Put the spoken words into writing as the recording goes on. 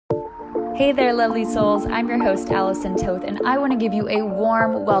Hey there, lovely souls. I'm your host, Allison Toth, and I want to give you a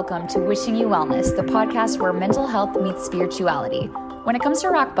warm welcome to Wishing You Wellness, the podcast where mental health meets spirituality. When it comes to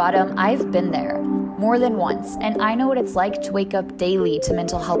rock bottom, I've been there more than once, and I know what it's like to wake up daily to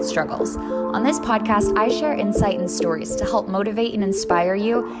mental health struggles. On this podcast, I share insight and stories to help motivate and inspire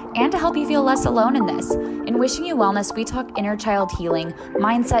you and to help you feel less alone in this. In Wishing You Wellness, we talk inner child healing,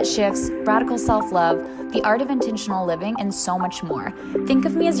 mindset shifts, radical self-love, the art of intentional living, and so much more. Think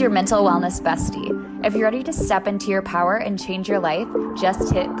of me as your mental wellness bestie. If you're ready to step into your power and change your life,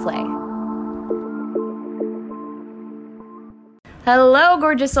 just hit play. Hello,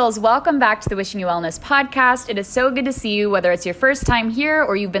 gorgeous souls. Welcome back to the Wishing You Wellness podcast. It is so good to see you, whether it's your first time here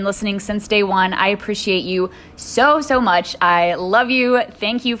or you've been listening since day one. I appreciate you so much. I love you.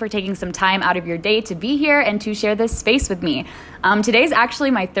 Thank you for taking some time out of your day to be here and to share this space with me. Today's actually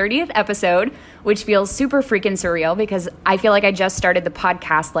my 30th episode, which feels super freaking surreal because I feel like I just started the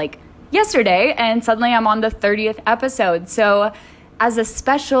podcast like yesterday and suddenly I'm on the 30th episode. So as a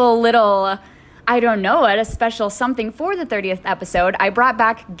special little a special something for the 30th episode, I brought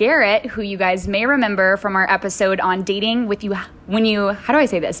back Garrett, who you guys may remember from our episode on dating when you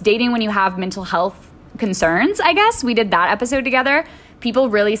have mental health concerns, I guess. We did that episode together. People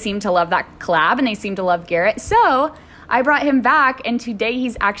really seem to love that collab and they seem to love Garrett. So I brought him back and today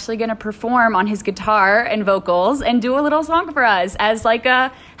he's actually going to perform on his guitar and vocals and do a little song for us as like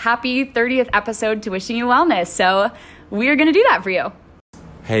a happy 30th episode to Wishing You Wellness. So we're going to do that for you.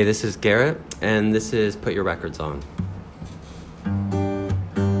 Hey, this is Garrett, and this is Put Your Records On.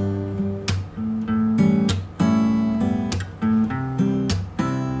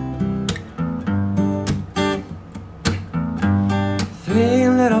 Three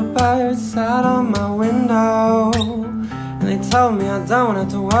little birds sat on my window, and they told me I don't have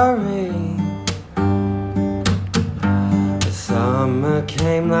to worry. The summer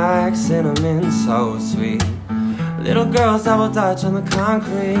came like cinnamon, so sweet. Little girls double dutch on the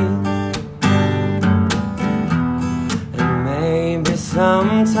concrete. And maybe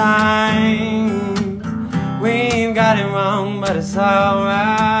sometimes we've got it wrong, but it's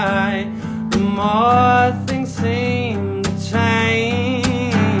alright. The more things seem to change,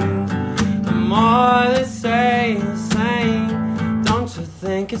 the more they stay the same. Don't you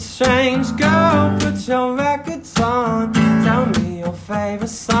think it's strange? Go put your records on. Tell me your favorite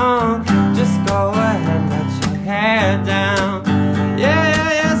song. Just go ahead, let your hair down.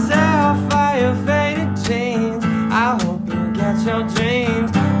 Yeah, set off fire, faded jeans. I hope you get your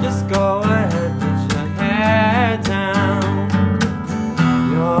dreams. Just go ahead, put your hair down.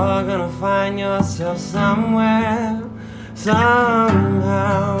 You're gonna find yourself somewhere,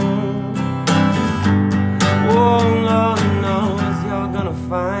 somehow. Oh, Lord knows you're gonna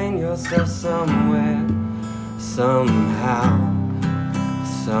find yourself somewhere, somehow.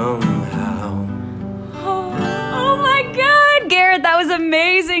 Oh my God, Garrett, that was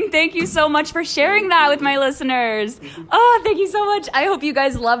amazing. Thank you so much for sharing that with my listeners. Oh, thank you so much. I hope you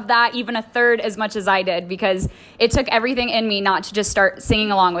guys loved that even a third as much as I did because it took everything in me not to just start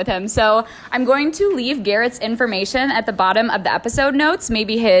singing along with him. So I'm going to leave Garrett's information at the bottom of the episode notes,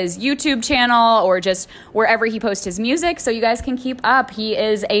 maybe his YouTube channel or just wherever he posts his music so you guys can keep up. He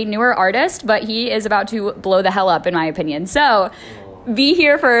is a newer artist, but he is about to blow the hell up in my opinion. So be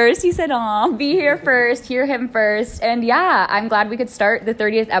here first. He said, aw, be here first, hear him first. And yeah, I'm glad we could start the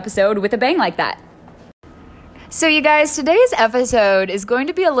 30th episode with a bang like that. So you guys, today's episode is going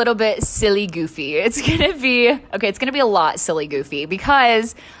to be a little bit silly goofy. It's going to be a lot silly goofy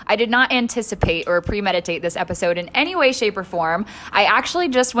because I did not anticipate or premeditate this episode in any way, shape, or form. I actually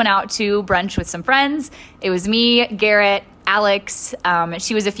just went out to brunch with some friends. It was me, Garrett, Alex.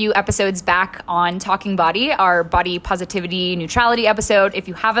 She was a few episodes back on Talking Body, our body positivity neutrality episode. If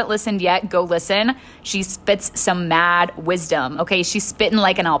you haven't listened yet, go listen. She spits some mad wisdom. Okay, she's spitting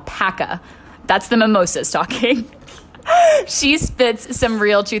like an alpaca. That's the mimosas talking. She spits some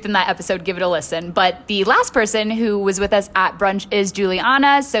real truth in that episode. Give it a listen. But the last person who was with us at brunch is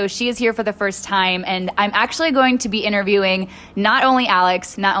Juliana. So she is here for the first time. And I'm actually going to be interviewing not only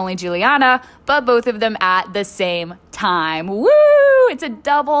Alex, not only Juliana, but both of them at the same time. Woo! It's a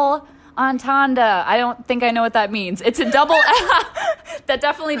double entendre. I don't think I know what that means. It's a double. That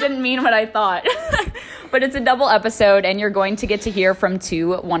definitely didn't mean what I thought. But it's a double episode and you're going to get to hear from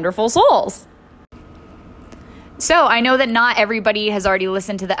two wonderful souls. So I know that not everybody has already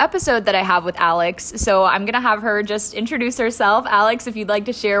listened to the episode that I have with Alex, so I'm going to have her just introduce herself. Alex, if you'd like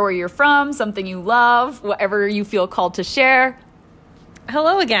to share where you're from, something you love, whatever you feel called to share.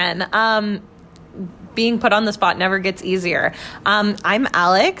 Hello again. being put on the spot never gets easier. I'm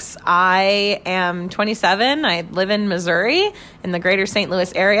Alex. I am 27. I live in Missouri in the greater St.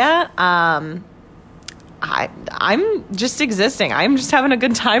 Louis area. I'm just existing. I'm just having a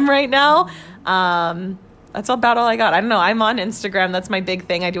good time right now. That's about all I got. I don't know. I'm on Instagram. That's my big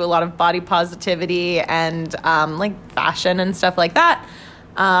thing. I do a lot of body positivity and like fashion and stuff like that.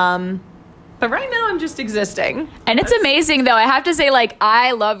 But right now I'm just existing. And it's amazing though. I have to say, like,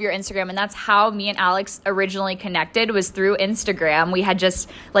 I love your Instagram, and that's how me and Alex originally connected, was through Instagram. We had just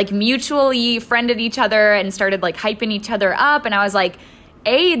like mutually friended each other and started like hyping each other up. And I was like,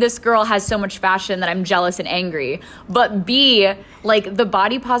 A, this girl has so much fashion that I'm jealous and angry. But B, like the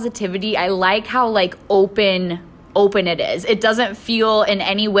body positivity, I like how like open it is. It doesn't feel in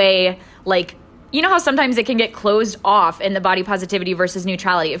any way like, you know how sometimes it can get closed off in the body positivity versus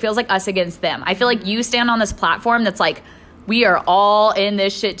neutrality. It feels like us against them. I feel like you stand on this platform that's like, we are all in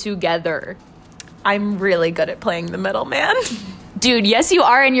this shit together. I'm really good at playing the middleman. Dude, yes, you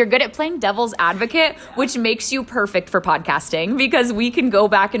are. And you're good at playing devil's advocate, which makes you perfect for podcasting, because we can go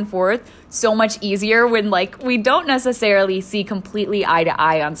back and forth so much easier when like we don't necessarily see completely eye to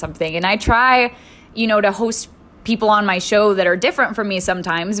eye on something. And I try, you know, to host people on my show that are different from me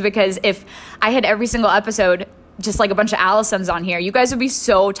sometimes, because if I had every single episode just like a bunch of Allisons on here, you guys would be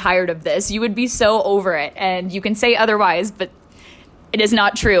so tired of this. You would be so over it. And you can say otherwise, but it is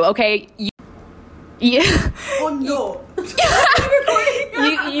not true, okay? Yeah. Oh, no.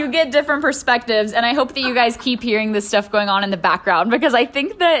 You get different perspectives, and I hope that you guys keep hearing this stuff going on in the background, because I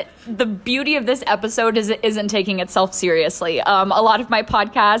think that the beauty of this episode is it isn't taking itself seriously. A lot of my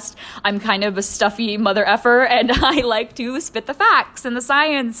podcast, I'm kind of a stuffy mother effer, and I like to spit the facts and the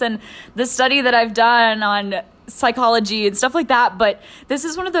science and the study that I've done on psychology and stuff like that. But this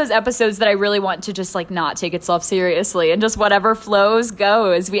is one of those episodes that I really want to just like not take itself seriously, and just whatever flows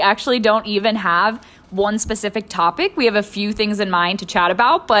goes. We actually don't even have one specific topic. We have a few things in mind to chat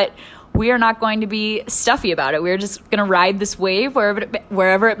about, but we are not going to be stuffy about it. We're just going to ride this wave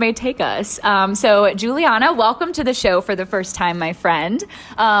wherever it may take us. So Juliana, welcome to the show for the first time, my friend.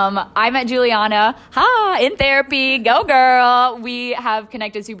 I met Juliana in therapy. Go girl. We have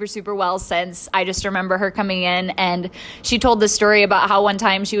connected super, super well since. I just remember her coming in, and she told the story about how one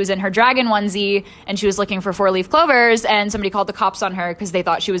time she was in her dragon onesie and she was looking for 4-leaf clovers, and somebody called the cops on her because they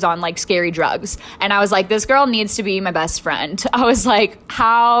thought she was on like scary drugs. And I was like, this girl needs to be my best friend. I was like,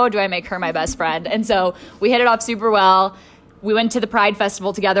 how do I make her my best friend? And so we hit it off super well. We went to the Pride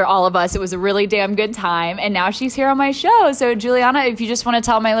Festival together, all of us. It was a really damn good time. And now she's here on my show. So Juliana, if you just want to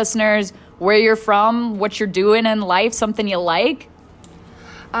tell my listeners where you're from, what you're doing in life, something you like.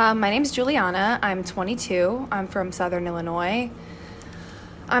 My name's Juliana. I'm 22. I'm from Southern Illinois.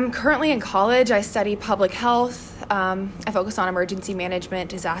 I'm currently in college. I study public health. I focus on emergency management,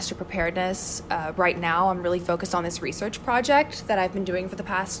 disaster preparedness. Right now, I'm really focused on this research project that I've been doing for the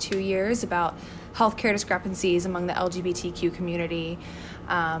past 2 years about healthcare discrepancies among the LGBTQ community.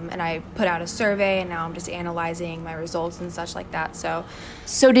 And I put out a survey, and now I'm just analyzing my results and such like that. So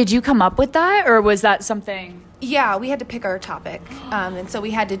did you come up with that, or was that something? Yeah, we had to pick our topic. And so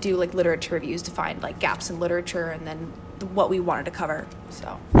we had to do like literature reviews to find like gaps in literature and then what we wanted to cover.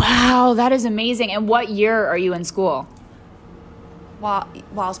 So wow, that is amazing. And what year are you in school? Well, I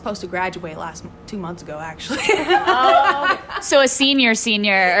was supposed to graduate 2 months ago, actually. So a senior,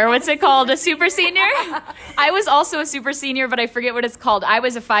 or what's it called? A super senior? I was also a super senior, but I forget what it's called. I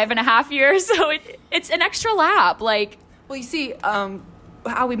was a 5.5 years, so it's an extra lap. Like, well, you see,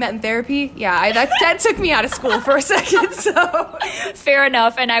 how we met in therapy, yeah, that took me out of school for a second, so. Fair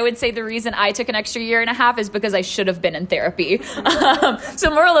enough. And I would say the reason I took an extra 1.5 years is because I should have been in therapy.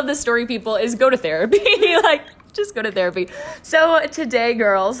 So moral of the story, people, is go to therapy. Like, just go to therapy. So today,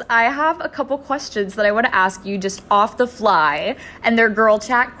 girls, I have a couple questions that I want to ask you just off the fly, and they're girl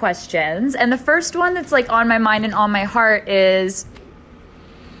chat questions. And the first one that's like on my mind and on my heart is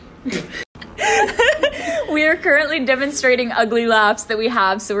we are currently demonstrating ugly laughs that we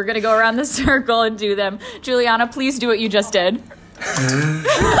have, so we're going to go around the circle and do them. Juliana, please do what you just did.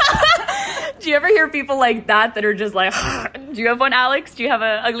 Do you ever hear people like that are just like, do you have one, Alex? Do you have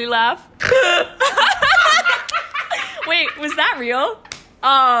an ugly laugh? Wait, was that real?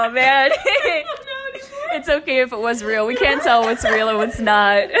 Oh, man. It's okay if it was real. We can't tell what's real and what's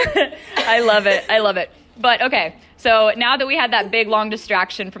not. I love it. But okay, so now that we had that big, long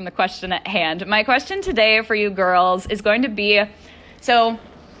distraction from the question at hand, my question today for you girls is going to be, so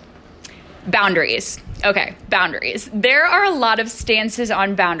Boundaries. Okay, boundaries. There are a lot of stances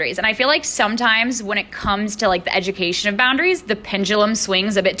on boundaries. And I feel like sometimes when it comes to like the education of boundaries, the pendulum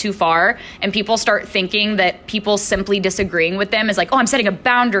swings a bit too far and people start thinking that people simply disagreeing with them is like, oh, I'm setting a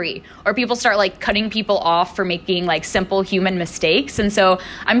boundary. Or people start like cutting people off for making like simple human mistakes. And so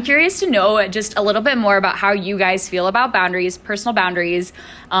I'm curious to know just a little bit more about how you guys feel about boundaries, personal boundaries,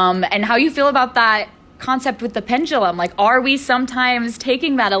 and how you feel about that concept with the pendulum. Like, are we sometimes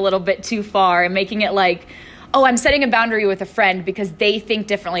taking that a little bit too far and making it like, oh, I'm setting a boundary with a friend because they think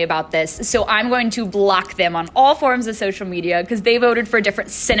differently about this, so I'm going to block them on all forms of social media because they voted for a different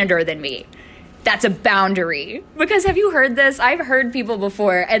senator than me. That's a boundary. Because have you heard this? I've heard people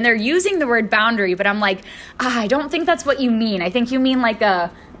before and they're using the word boundary, but I'm like, I don't think that's what you mean. I think you mean like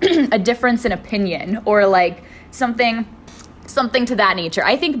a a difference in opinion or like something to that nature.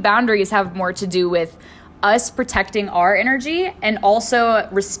 I think boundaries have more to do with us protecting our energy and also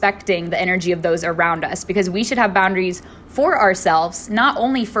respecting the energy of those around us, because we should have boundaries for ourselves, not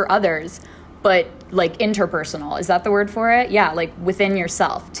only for others, but like interpersonal. Is that the word for it? Yeah, like within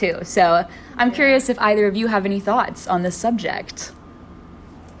yourself too. So I'm curious if either of you have any thoughts on this subject.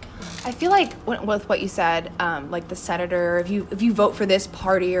 I feel like with what you said, like the senator, if you vote for this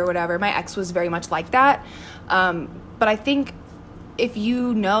party or whatever, my ex was very much like that. But I think if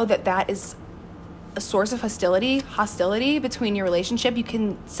you know that is a source of hostility between your relationship, you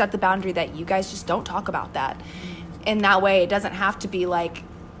can set the boundary that you guys just don't talk about that. In that way, it doesn't have to be like,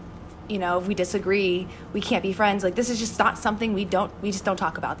 if we disagree, we can't be friends. Like, this is just not something we just don't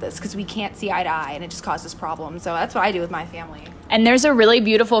talk about this because we can't see eye to eye and it just causes problems. So that's what I do with my family. And there's a really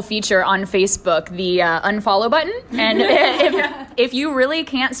beautiful feature on Facebook, the unfollow button. And if you really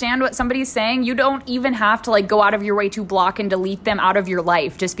can't stand what somebody's saying, you don't even have to like go out of your way to block and delete them out of your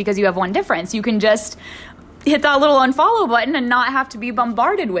life just because you have one difference. You can just hit that little unfollow button and not have to be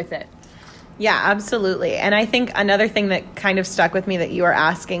bombarded with it. Yeah, absolutely. And I think another thing that kind of stuck with me that you were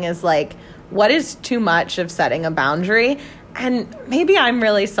asking is like, what is too much of setting a boundary? And maybe I'm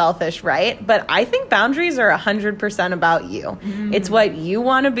really selfish, right? But I think boundaries are 100% about you. Mm-hmm. It's what you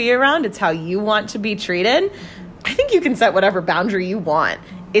want to be around. It's how you want to be treated. I think you can set whatever boundary you want.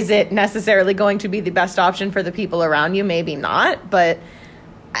 Is it necessarily going to be the best option for the people around you? Maybe not, but...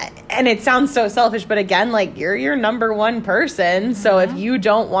 And it sounds so selfish, but again, like, you're your number one person. So if you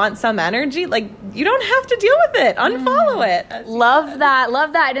don't want some energy, like, you don't have to deal with it. Unfollow it. Love that.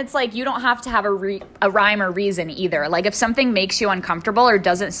 And it's like, you don't have to have a rhyme or reason either. Like, if something makes you uncomfortable or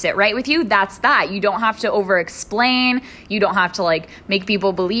doesn't sit right with you, that's that. You don't have to over explain. You don't have to like make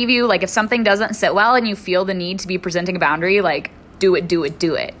people believe you. Like, if something doesn't sit well and you feel the need to be presenting a boundary, like, do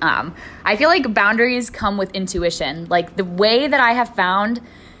it. I feel like boundaries come with intuition. Like, the way that I have found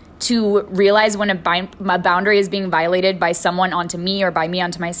to realize when a boundary is being violated by someone onto me or by me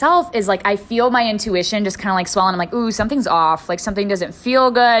onto myself is like, I feel my intuition just kind of like swell and I'm like, ooh, something's off. Like, something doesn't feel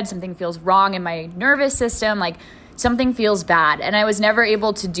good. Something feels wrong in my nervous system. Like, something feels bad. And I was never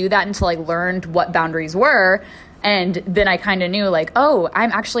able to do that until I learned what boundaries were. And then I kind of knew like, oh,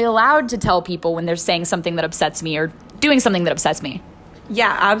 I'm actually allowed to tell people when they're saying something that upsets me or doing something that upsets me.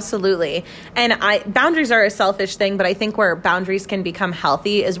 Yeah, absolutely. And boundaries are a selfish thing, but I think where boundaries can become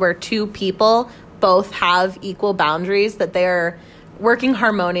healthy is where two people both have equal boundaries that they're working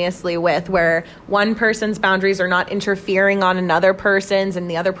harmoniously with, where one person's boundaries are not interfering on another person's and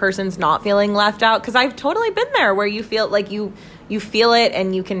the other person's not feeling left out. Because I've totally been there where you feel like you feel it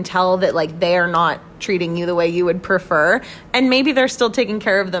and you can tell that like they are not treating you the way you would prefer. And maybe they're still taking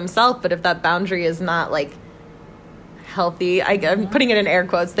care of themselves, but if that boundary is not like healthy, I'm putting it in air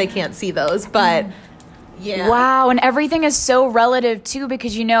quotes, they can't see those, but yeah. Wow. And everything is so relative too,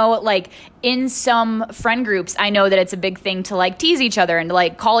 because like in some friend groups, I know that it's a big thing to like tease each other and to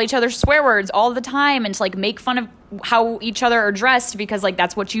like call each other swear words all the time and to like make fun of how each other are dressed because like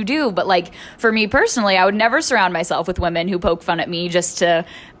that's what you do. But like for me personally, I would never surround myself with women who poke fun at me just to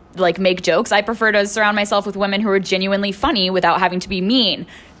like make jokes. I prefer to surround myself with women who are genuinely funny without having to be mean.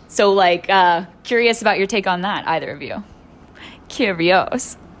 So, like, curious about your take on that, either of you.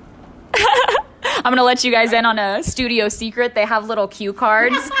 Curious. I'm going to let you guys in on a studio secret. They have little cue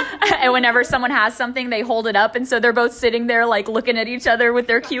cards, and whenever someone has something, they hold it up, and so they're both sitting there, like, looking at each other with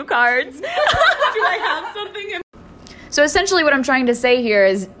their cue cards. Do I have something? So essentially what I'm trying to say here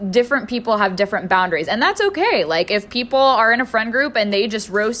is different people have different boundaries, and that's okay. Like if people are in a friend group and they just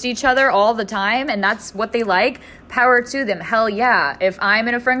roast each other all the time and that's what they like, power to them. Hell yeah. If I'm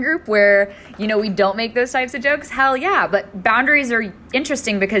in a friend group where, we don't make those types of jokes, hell yeah. But boundaries are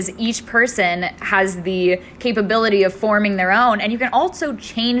interesting because each person has the capability of forming their own, and you can also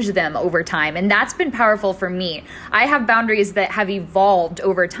change them over time. And that's been powerful for me. I have boundaries that have evolved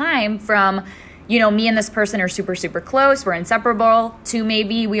over time from, me and this person are super, super close, we're inseparable, to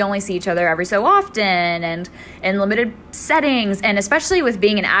maybe we only see each other every so often and in limited settings. And especially with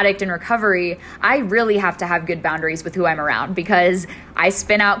being an addict in recovery, I really have to have good boundaries with who I'm around, because I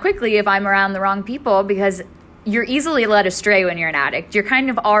spin out quickly if I'm around the wrong people, because you're easily led astray when you're an addict. You're kind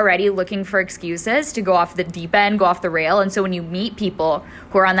of already looking for excuses to go off the deep end, go off the rail. And so when you meet people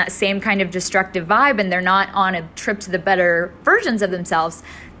who are on that same kind of destructive vibe and they're not on a trip to the better versions of themselves,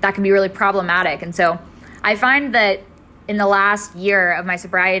 that can be really problematic. And so I find that in the last year of my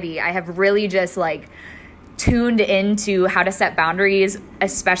sobriety, I have really just tuned into how to set boundaries,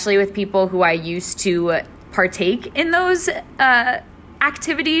 especially with people who I used to partake in those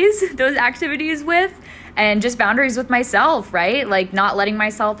activities with, and just boundaries with myself, right? Like not letting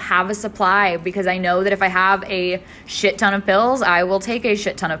myself have a supply, because I know that if I have a shit ton of pills, I will take a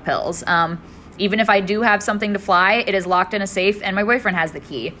shit ton of pills. Even if I do have something to fly, it is locked in a safe and my boyfriend has the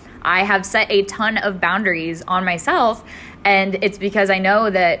key. I have set a ton of boundaries on myself, and it's because I know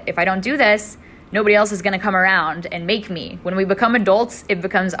that if I don't do this, nobody else is going to come around and make me. When we become adults, it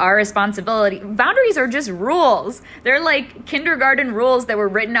becomes our responsibility. Boundaries are just rules. They're like kindergarten rules that were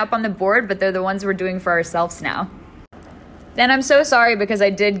written up on the board, but they're the ones we're doing for ourselves now. And I'm so sorry because I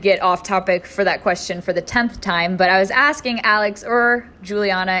did get off topic for that question for the 10th time, but I was asking Alex or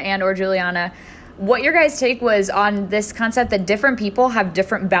Juliana what your guys' take was on this concept that different people have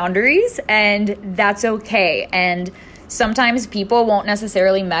different boundaries, and that's okay. And sometimes people won't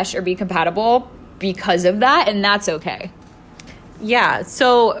necessarily mesh or be compatible because of that, and that's okay. Yeah,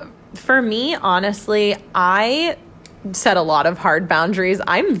 so for me, honestly, I set a lot of hard boundaries.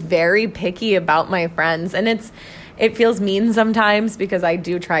 I'm very picky about my friends, and it feels mean sometimes because I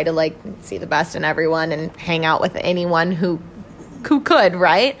do try to see the best in everyone and hang out with anyone who could,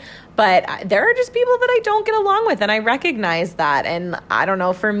 right? But there are just people that I don't get along with, and I recognize that. And I don't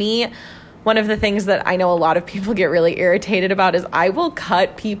know, for me, one of the things that I know a lot of people get really irritated about is I will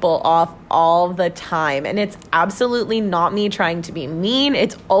cut people off all the time. And it's absolutely not me trying to be mean.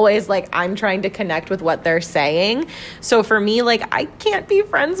 It's always I'm trying to connect with what they're saying. So for me, I can't be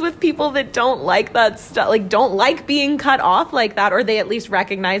friends with people that don't like that stuff, don't like being cut off like that, or they at least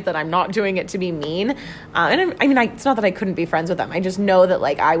recognize that I'm not doing it to be mean. It's not that I couldn't be friends with them. I just know that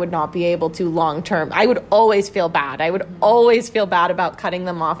I would not be able to long term. I would always feel bad. I would always feel bad about cutting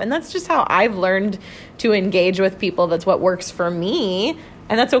them off. And that's just how I've learned to engage with people. That's what works for me.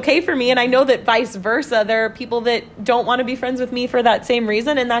 And that's okay for me. And I know that vice versa, there are people that don't want to be friends with me for that same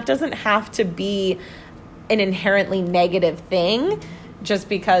reason. And that doesn't have to be an inherently negative thing just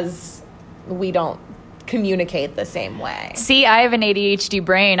because we don't communicate the same way. See, I have an ADHD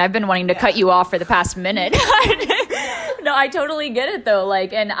brain. I've been wanting to cut you off for the past minute. No, I totally get it though.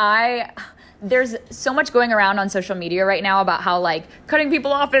 There's so much going around on social media right now about how cutting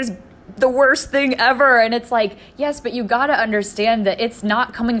people off is the worst thing ever. And it's yes, but you got to understand that it's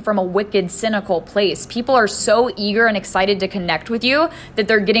not coming from a wicked, cynical place. People are so eager and excited to connect with you that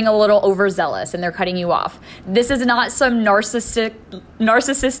they're getting a little overzealous and they're cutting you off. This is not some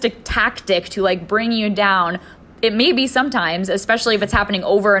narcissistic tactic to bring you down. It may be sometimes, especially if it's happening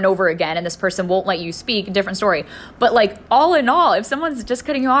over and over again and this person won't let you speak, different story. But all in all, if someone's just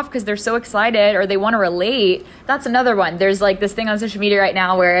cutting you off because they're so excited or they want to relate, that's another one. There's this thing on social media right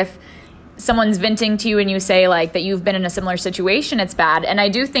now where if someone's venting to you and you say that you've been in a similar situation, it's bad. And I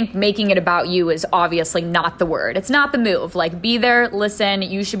do think making it about you is obviously not the word. It's not the move. Be there, listen.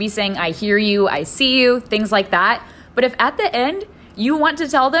 You should be saying, I hear you, I see you, things like that. But if at the end you want to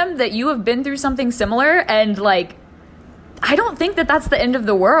tell them that you have been through something similar and I don't think that that's the end of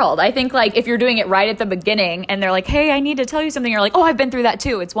the world. I think if you're doing it right at the beginning and they're hey, I need to tell you something. You're oh, I've been through that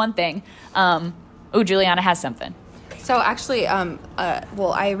too. It's one thing. Juliana has something. So actually,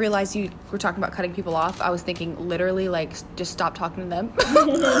 I realized you were talking about cutting people off. I was thinking literally just stop talking to them.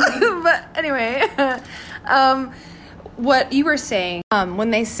 But anyway, what you were saying,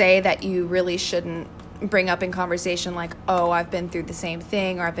 when they say that you really shouldn't bring up in conversation oh, I've been through the same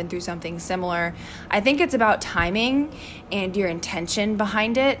thing or I've been through something similar, I think it's about timing and your intention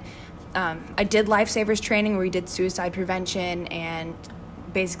behind it. I did Lifesavers training where we did suicide prevention and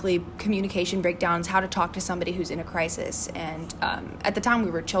basically communication breakdowns, how to talk to somebody who's in a crisis. And at the time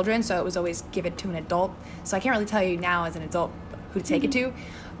we were children, so it was always give it to an adult. So I can't really tell you now as an adult who to take it to.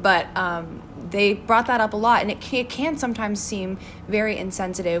 But they brought that up a lot, and it can sometimes seem very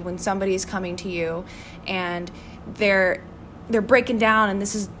insensitive when somebody is coming to you and they're breaking down and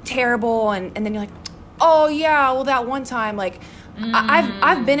this is terrible, and then you're like, oh yeah, well that one time, like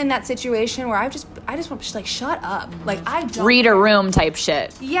I've been in that situation where I just want to like shut up, like I don't read a room type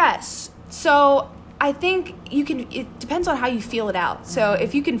shit. Yes. So I think it depends on how you feel it out. So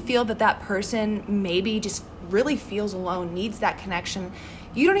if you can feel that person maybe just really feels alone, needs that connection,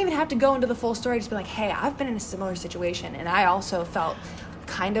 you don't even have to go into the full story. Just be like, hey, I've been in a similar situation and I also felt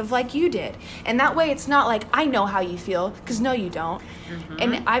kind of like you did. And that way it's not like I know how you feel, because no you don't.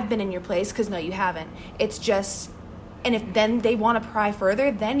 And I've been in your place, because no you haven't. It's just, and if then they want to pry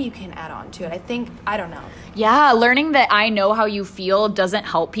further, then you can add on to it. I don't know. Yeah, learning that I know how you feel doesn't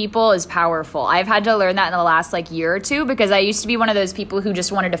help people is powerful. I've had to learn that in the last year or two, because I used to be one of those people who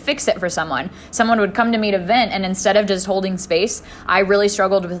just wanted to fix it for someone. Someone would come to me to vent, and instead of just holding space, I really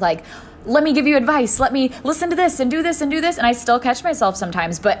struggled with let me give you advice. Let me listen to this and do this and do this. And I still catch myself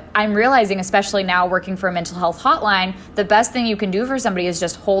sometimes. But I'm realizing, especially now working for a mental health hotline, the best thing you can do for somebody is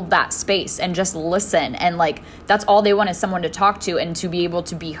just hold that space and just listen. And that's all they want, is someone to talk to and to be able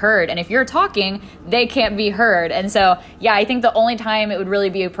to be heard. And if you're talking, they can't be heard. And so, yeah, I think the only time it would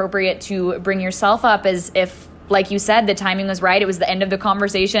really be appropriate to bring yourself up is if, like you said, the timing was right. It was the end of the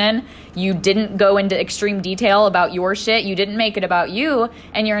conversation. You didn't go into extreme detail about your shit. You didn't make it about you.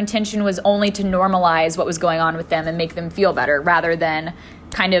 And your intention was only to normalize what was going on with them and make them feel better, rather than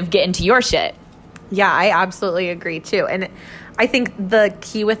kind of get into your shit. Yeah, I absolutely agree too. And I think the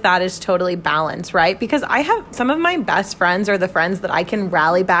key with that is totally balance, right? Because I have some of my best friends are the friends that I can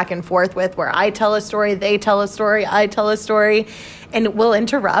rally back and forth with, where I tell a story, they tell a story, I tell a story, and we'll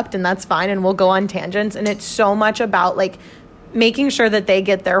interrupt, and that's fine, and we'll go on tangents. And it's so much about making sure that they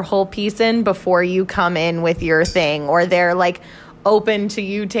get their whole piece in before you come in with your thing, or they're open to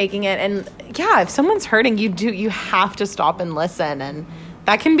you taking it. And yeah, if someone's hurting, you have to stop and listen. And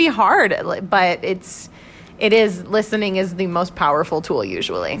that can be hard, but listening is the most powerful tool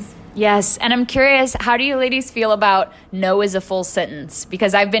usually. Yes, and I'm curious, how do you ladies feel about no is a full sentence?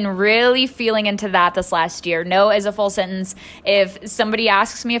 Because I've been really feeling into that this last year. No is a full sentence. If somebody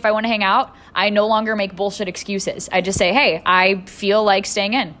asks me if I want to hang out, I no longer make bullshit excuses. I just say, hey, I feel like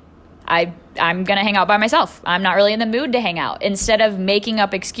staying in. I'm going to hang out by myself. I'm not really in the mood to hang out. Instead of making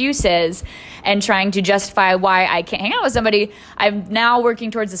up excuses and trying to justify why I can't hang out with somebody, I'm now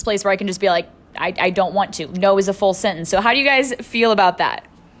working towards this place where I can just be like, I don't want to. No is a full sentence. So how do you guys feel about that?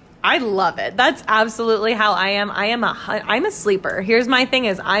 I love it. That's absolutely how I am. I'm a sleeper. Here's my thing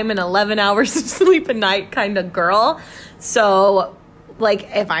is I'm an 11 hours of sleep a night kind of girl. So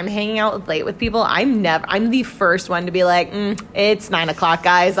if I'm hanging out late with people, I'm the first one to be like, it's 9 o'clock,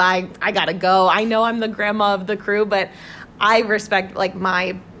 guys. I gotta go. I know I'm the grandma of the crew, but I respect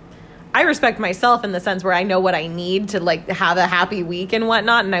I respect myself in the sense where I know what I need to have a happy week and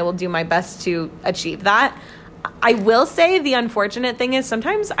whatnot, and I will do my best to achieve that. I will say the unfortunate thing is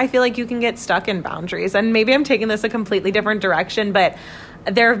sometimes I feel like you can get stuck in boundaries, and maybe I'm taking this a completely different direction, but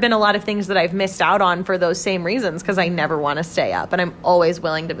there have been a lot of things that I've missed out on for those same reasons, because I never want to stay up, and I'm always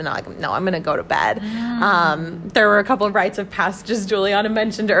willing to be no, I'm going to go to bed. There were a couple of rites of passage Juliana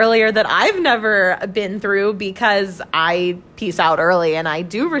mentioned earlier that I've never been through, because I peace out early, and I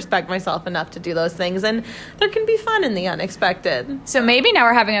do respect myself enough to do those things, and there can be fun in the unexpected. So maybe now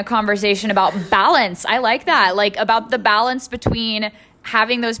we're having a conversation about balance. I like that, about the balance between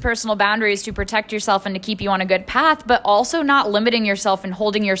having those personal boundaries to protect yourself and to keep you on a good path, but also not limiting yourself and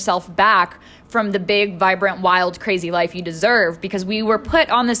holding yourself back from the big, vibrant, wild, crazy life you deserve. Because we were put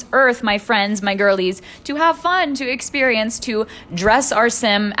on this earth, my friends, my girlies, to have fun, to experience, to dress our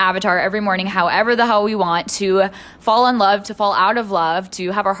sim avatar every morning however the hell we want, to fall in love, to fall out of love,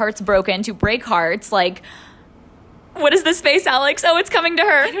 to have our hearts broken, to break hearts. What is this face, Alex? Oh, it's coming to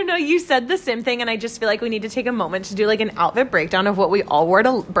her. I don't know. You said the same thing, and I just feel like we need to take a moment to do an outfit breakdown of what we all wore to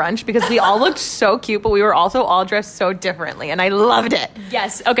brunch, because we all looked so cute, but we were also all dressed so differently, and I loved it.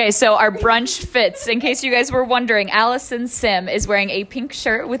 Yes. Okay, so our brunch fits. In case you guys were wondering, Allison Sim is wearing a pink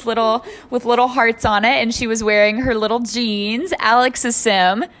shirt with little hearts on it, and she was wearing her little jeans. Alex's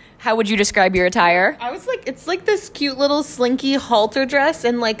Sim How would you describe your attire? I was like, it's like this cute little slinky halter dress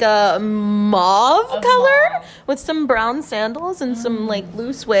in like a mauve color with some brown sandals and some like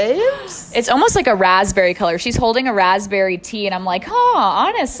loose waves. It's almost like a raspberry color. She's holding a raspberry tea, and I'm like,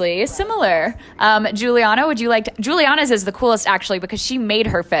 honestly, similar. Juliana, would you like to? Juliana's is the coolest, actually, because she made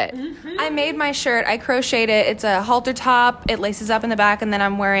her fit. I made my shirt. I crocheted it. It's a halter top. It laces up in the back, and then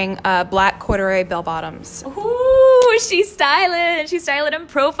I'm wearing black corduroy bell bottoms. Ooh, she's styling. She's styling and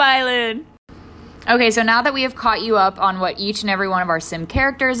profiling. Okay, so now that we have caught you up on what each and every one of our sim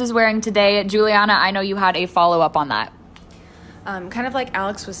characters is wearing today, Juliana, I know you had a follow-up on that. Kind of like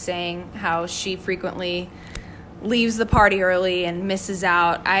Alex was saying, how she frequently leaves the party early and misses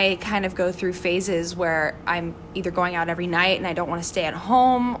out. I kind of go through phases where I'm either going out every night and I don't want to stay at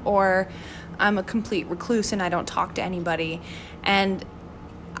home, or I'm a complete recluse and I don't talk to anybody. And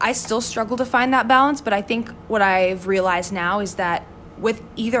I still struggle to find that balance, but I think what I've realized now is that with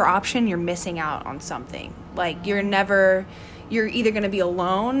either option, you're missing out on something. Like, you're either going to be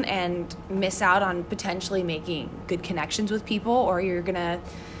alone and miss out on potentially making good connections with people, or you're going to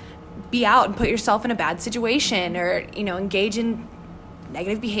be out and put yourself in a bad situation, or, engage in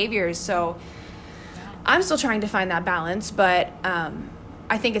negative behaviors. So I'm still trying to find that balance, but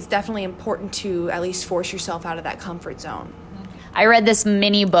I think it's definitely important to at least force yourself out of that comfort zone. I read this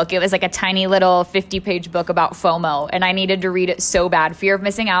mini book. It was like a tiny little 50-page book about FOMO, and I needed to read it so bad. Fear of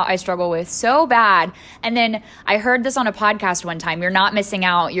missing out, I struggle with so bad. And then I heard this on a podcast one time. You're not missing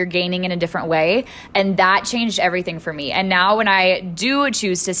out. You're gaining in a different way. And that changed everything for me. And now when I do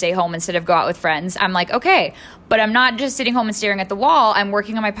choose to stay home instead of go out with friends, I'm like, okay, but I'm not just sitting home and staring at the wall. I'm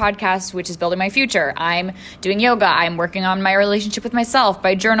working on my podcast, which is building my future. I'm doing yoga. I'm working on my relationship with myself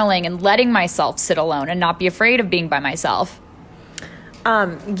by journaling and letting myself sit alone and not be afraid of being by myself.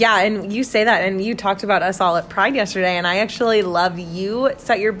 Yeah, and you say that, and you talked about us all at Pride yesterday, and I actually love you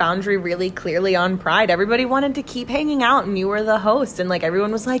set your boundary really clearly on Pride. Everybody wanted to keep hanging out, and you were the host, and like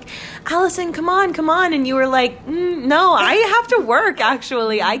everyone was like, Allison, come on, and you were like, no, I have to work,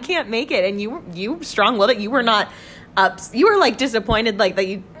 actually, I can't make it, and you strong-willed it. You were not you were like disappointed like that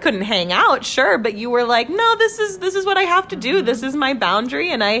you couldn't hang out, sure, but you were like, no, this is what I have to do. This is my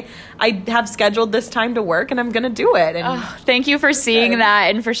boundary, and I have scheduled this time to work, and I'm gonna do it. And thank you for seeing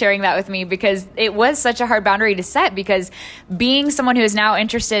that and for sharing that with me, because it was such a hard boundary to set, because being someone who is now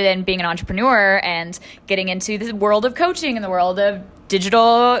interested in being an entrepreneur and getting into the world of coaching and the world of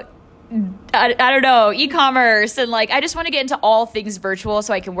digital, I don't know, e-commerce, and like I just want to get into all things virtual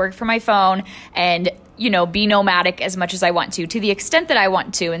so I can work from my phone and be nomadic as much as I want to the extent that I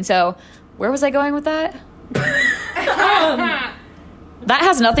want to. And so where was I going with that? That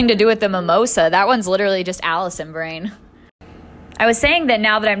has nothing to do with the mimosa. That one's literally just Allison brain. I was saying that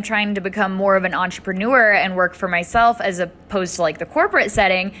now that I'm trying to become more of an entrepreneur and work for myself as opposed to like the corporate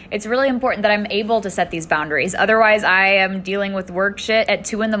setting, it's really important that I'm able to set these boundaries. Otherwise, I am dealing with work shit at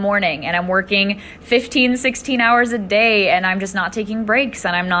 2 a.m. and I'm working 15, 16 hours a day, and I'm just not taking breaks,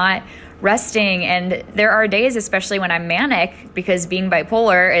 and I'm not resting. And there are days, especially when I'm manic, because being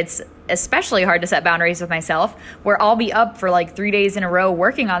bipolar, it's especially hard to set boundaries with myself, where I'll be up for like 3 days in a row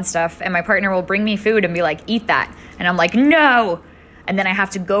working on stuff, and my partner will bring me food and be like, eat that. And I'm like, no. And then I have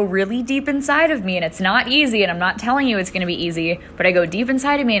to go really deep inside of me, and it's not easy, and I'm not telling you it's going to be easy, but I go deep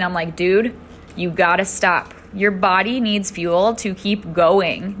inside of me and I'm like, dude, you got to stop. Your body needs fuel to keep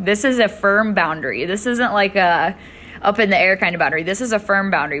going. This is a firm boundary. This isn't like a up in the air kind of boundary. This is a firm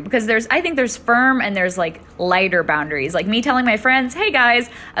boundary, because I think there's firm and there's like lighter boundaries. Like me telling my friends, hey guys,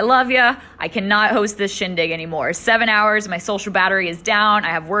 I love ya. I cannot host this shindig anymore. 7 hours, my social battery is down. I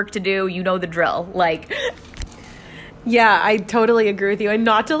have work to do. You know the drill. Like, yeah, I totally agree with you. And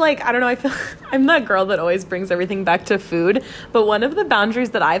not to like, I don't know, I feel I'm that girl that always brings everything back to food. But one of the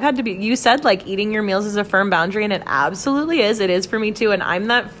boundaries that I've had to be, you said like eating your meals is a firm boundary, and it absolutely is. It is for me too. And I'm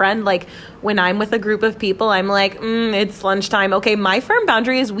that friend, like when I'm with a group of people, I'm like, it's lunchtime. Okay, my firm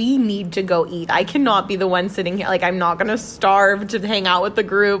boundary is we need to go eat. I cannot be the one sitting here. Like, I'm not going to starve to hang out with the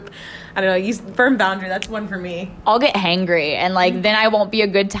group. I don't know, firm boundary, that's one for me. I'll get hangry, and like then I won't be a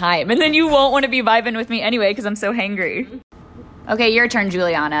good time, and then you won't want to be vibing with me anyway because I'm so hangry. Okay, your turn,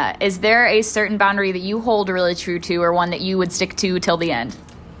 Juliana. Is there a certain boundary that you hold really true to, or one that you would stick to till the end?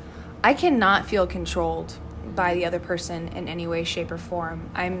 I cannot feel controlled by the other person in any way, shape, or form.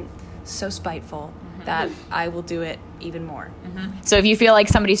 I'm so spiteful that I will do it even more. So if you feel like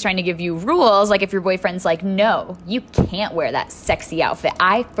somebody's trying to give you rules, like if your boyfriend's like, no, you can't wear that sexy outfit,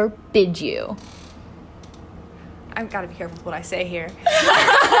 I forbid you. I've got to be careful with what I say here.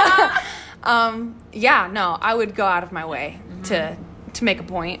 Yeah, no, I would go out of my way to make a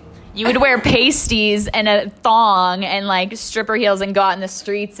point. You would wear pasties and a thong and like stripper heels and go out in the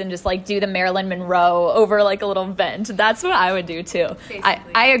streets and just like do the Marilyn Monroe over like a little vent. That's what I would do too.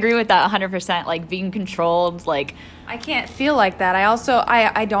 I agree with that 100%. Like being controlled, like I can't feel like that.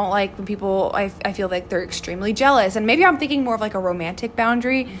 I don't like when people, I feel like they're extremely jealous. And maybe I'm thinking more of like a romantic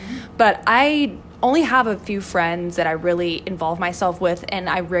boundary, but I only have a few friends that I really involve myself with, and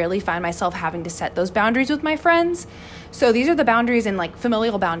I rarely find myself having to set those boundaries with my friends. So these are the boundaries, and like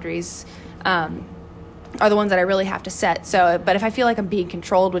familial boundaries are the ones that I really have to set. So, but if I feel like I'm being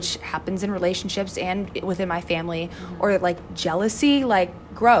controlled, which happens in relationships and within my family, or like jealousy, like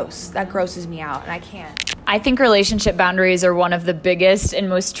gross, that grosses me out, and I can't. I think relationship boundaries are one of the biggest and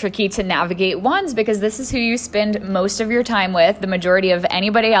most tricky to navigate ones, because this is who you spend most of your time with, the majority of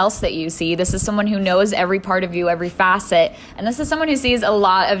anybody else that you see. This is someone who knows every part of you, every facet. And this is someone who sees a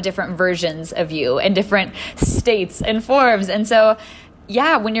lot of different versions of you in different states and forms. And so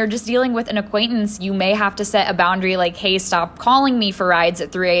yeah, when you're just dealing with an acquaintance, you may have to set a boundary like, hey, stop calling me for rides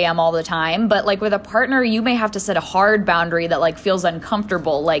at 3 a.m. all the time. But like with a partner, you may have to set a hard boundary that like feels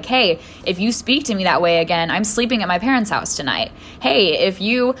uncomfortable. Like, hey, if you speak to me that way again, I'm sleeping at my parents' house tonight. Hey, if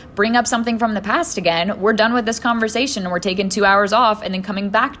you bring up something from the past again, we're done with this conversation and we're taking 2 hours off and then coming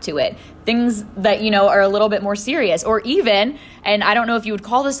back to it. Things that, you know, are a little bit more serious. Or even, and I don't know if you would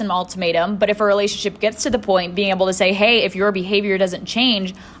call this an ultimatum, but if a relationship gets to the point, being able to say, hey, if your behavior doesn't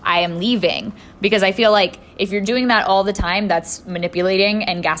change, I am leaving. Because I feel like if you're doing that all the time, that's manipulating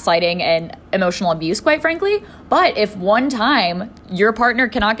and gaslighting and emotional abuse, quite frankly. But if one time your partner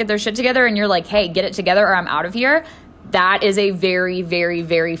cannot get their shit together and you're like, hey, get it together or I'm out of here, that is a very, very,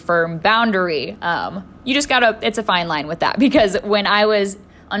 very firm boundary. You just gotta, it's a fine line with that. Because when I was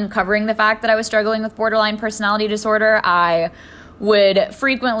uncovering the fact that I was struggling with borderline personality disorder, I would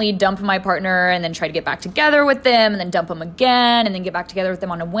frequently dump my partner and then try to get back together with them and then dump them again and then get back together with them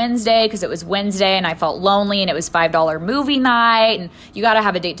on a Wednesday because it was Wednesday and I felt lonely and it was $5 movie night, and you got to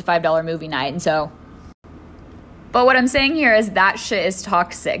have a date to $5 movie night. And so, but what I'm saying here is that shit is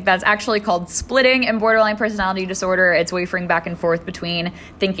toxic. That's actually called splitting in borderline personality disorder. It's wavering back and forth between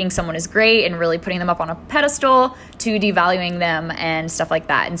thinking someone is great and really putting them up on a pedestal to devaluing them and stuff like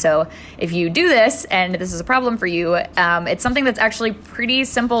that. And so if you do this and this is a problem for you, it's something that's actually pretty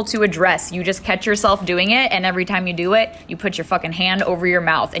simple to address. You just catch yourself doing it, and every time you do it, you put your fucking hand over your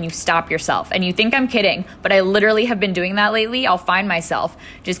mouth and you stop yourself. And you think I'm kidding, but I literally have been doing that lately. I'll find myself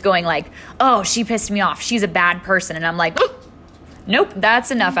just going like, oh, she pissed me off. She's a bad person. And I'm like, nope, that's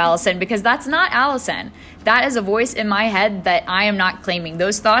enough, Allison, because that's not Allison. That is a voice in my head that I am not claiming.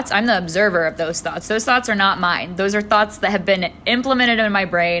 Those thoughts, I'm the observer of those thoughts. Those thoughts are not mine. Those are thoughts that have been implemented in my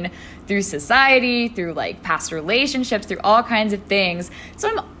brain through society, through like past relationships, through all kinds of things.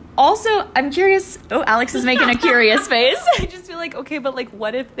 So I'm curious. Oh, Alex is making a curious face. I just feel like, okay, but like,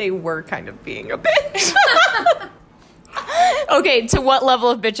 what if they were kind of being a bitch? Okay, to what level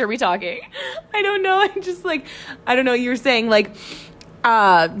of bitch are we talking? I don't know. I'm just like, I don't know. You were saying like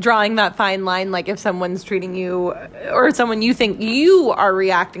drawing that fine line, like if someone's treating you or someone you think you are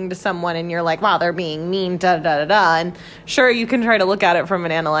reacting to someone and you're like, wow, they're being mean, da da da da. And sure, you can try to look at it from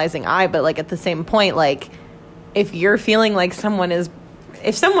an analyzing eye, but like at the same point, like if you're feeling like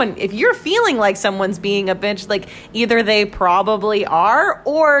if you're feeling like someone's being a bitch, like either they probably are,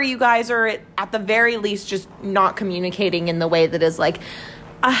 or you guys are at the very least just not communicating in the way that is like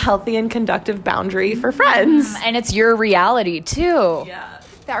a healthy and conductive boundary for friends. And it's your reality too. Yeah.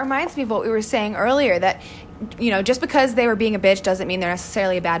 That reminds me of what we were saying earlier, that, you know, just because they were being a bitch doesn't mean they're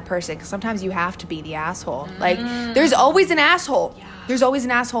necessarily a bad person, because sometimes you have to be the asshole. Like, there's always an asshole. Yeah. There's always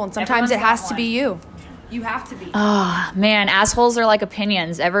an asshole, and sometimes it has to be you. You have to be. Oh, man, assholes are like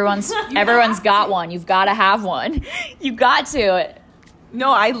opinions. Everyone's got one. You've got to have one. You got to. No,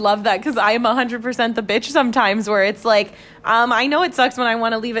 I love that, because I am 100% the bitch sometimes, where it's like, I know it sucks when I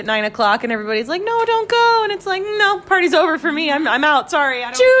want to leave at 9 o'clock and everybody's like, no, don't go. And it's like, no, party's over for me. I'm out. Sorry.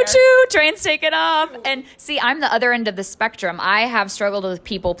 I don't Choo care. choo, train's taken off. And see, I'm the other end of the spectrum. I have struggled with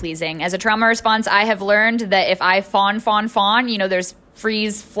people pleasing. As a trauma response, I have learned that if I fawn, you know, there's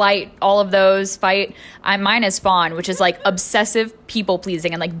freeze, flight, all of those, fight. Mine is fawn, which is like obsessive people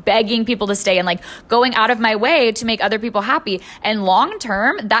pleasing and like begging people to stay and like going out of my way to make other people happy. And long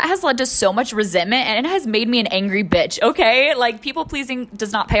term, that has led to so much resentment, and it has made me an angry bitch. Okay, like people pleasing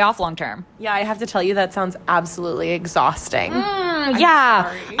does not pay off long term. Yeah, I have to tell you, that sounds absolutely exhausting.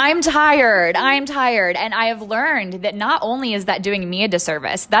 I'm tired. And I have learned that not only is that doing me a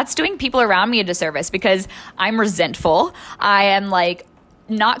disservice, that's doing people around me a disservice, because I'm resentful. I am like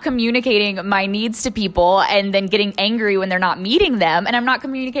not communicating my needs to people and then getting angry when they're not meeting them. And I'm not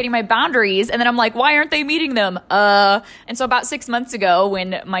communicating my boundaries. And then I'm like, why aren't they meeting them? And so about 6 months ago,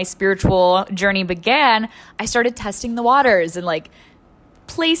 when my spiritual journey began, I started testing the waters and like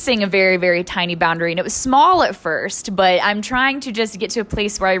placing a very, very tiny boundary. And it was small at first, but I'm trying to just get to a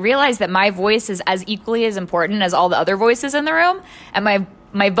place where I realize that my voice is as equally as important as all the other voices in the room. And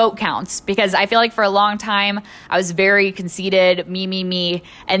my vote counts, because I feel like for a long time I was very conceited, me.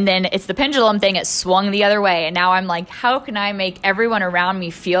 And then it's the pendulum thing. It swung the other way. And now I'm like, how can I make everyone around me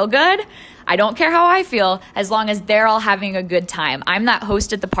feel good? I don't care how I feel as long as they're all having a good time. I'm that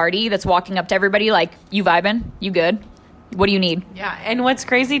host at the party that's walking up to everybody like, you vibing? You good? What do you need? Yeah, and what's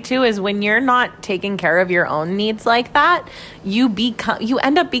crazy too is when you're not taking care of your own needs like that, you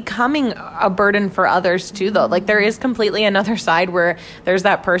end up becoming a burden for others too, though. Like there is completely another side where there's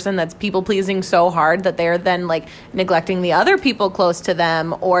that person that's people pleasing so hard that they're then like neglecting the other people close to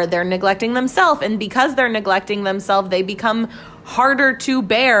them, or they're neglecting themselves, and because they're neglecting themselves, they become harder to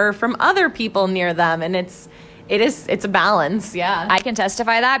bear from other people near them, and it's a balance. Yeah, I can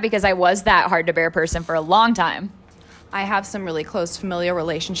testify that because I was that hard to bear person for a long time. I have some really close familial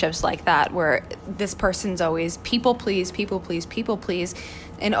relationships like that where this person's always people please.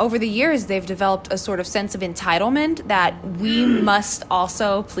 And over the years, they've developed a sort of sense of entitlement that we must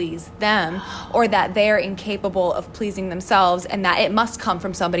also please them, or that they're incapable of pleasing themselves, and that it must come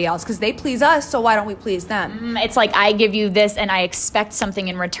from somebody else because they please us, so why don't we please them? It's like I give you this and I expect something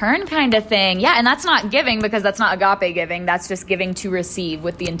in return kind of thing. Yeah, and that's not giving, because that's not agape giving. That's just giving to receive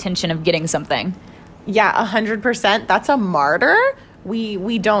with the intention of getting something. Yeah, 100%. That's a martyr.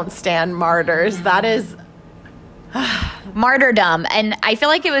 We don't stand martyrs. That is martyrdom. And I feel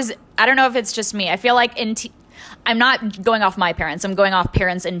like I don't know if it's just me. I feel like I'm not going off my parents. I'm going off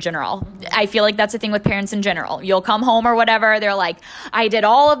parents in general. I feel like that's the thing with parents in general. You'll come home or whatever. They're like, I did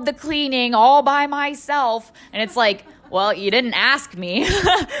all of the cleaning all by myself. And it's like, well, you didn't ask me.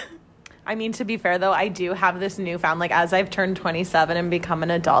 I mean, to be fair, though, I do have this newfound, like, as I've turned 27 and become an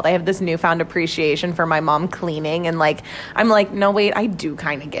adult, I have this newfound appreciation for my mom cleaning. And, like, I'm like, no, wait, I do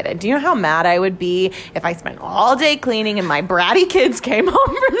kind of get it. Do you know how mad I would be if I spent all day cleaning and my bratty kids came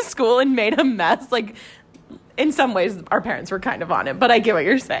home from school and made a mess? Like, in some ways, our parents were kind of on it, but I get what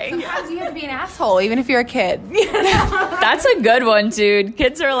you're saying. Sometimes you have to be an asshole, even if you're a kid. That's a good one, dude.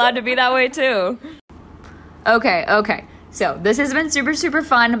 Kids are allowed to be that way, too. Okay. So this has been super, super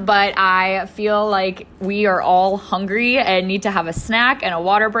fun, but I feel like we are all hungry and need to have a snack and a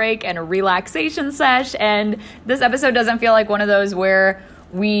water break and a relaxation sesh. And this episode doesn't feel like one of those where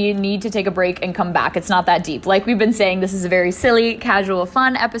we need to take a break and come back. It's not that deep. Like we've been saying, this is a very silly, casual,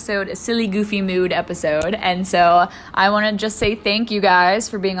 fun episode, a silly, goofy mood episode. And so I want to just say thank you guys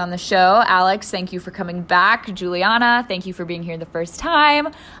for being on the show. Alex, thank you for coming back. Juliana, thank you for being here the first time.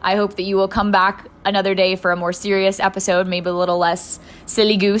 I hope that you will come back another day for a more serious episode, maybe a little less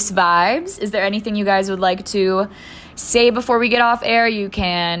silly goose vibes. Is there anything you guys would like to say before we get off air? You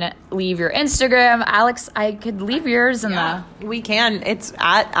can leave your Instagram. Alex, I could leave yours in the... We can. It's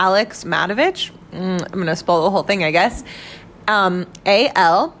at Alex Matovich. I'm going to spell the whole thing, I guess.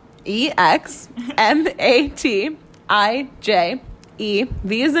 ALEXMATIJE.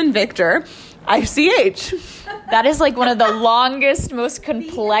 V as in Victor. ICH. That is like one of the longest, most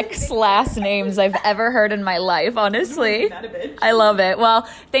complex last names I've ever heard in my life, honestly. I love it. Well,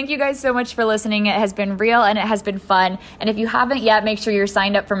 thank you guys so much for listening. It has been real and it has been fun. And if you haven't yet, make sure you're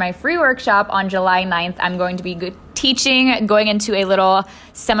signed up for my free workshop on July 9th. I'm going to be going into a little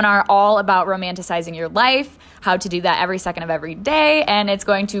seminar all about romanticizing your life, how to do that every second of every day, and it's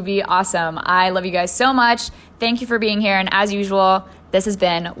going to be awesome. I love you guys so much. Thank you for being here, and as usual, this has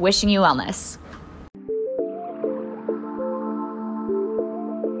been Wishing You Wellness.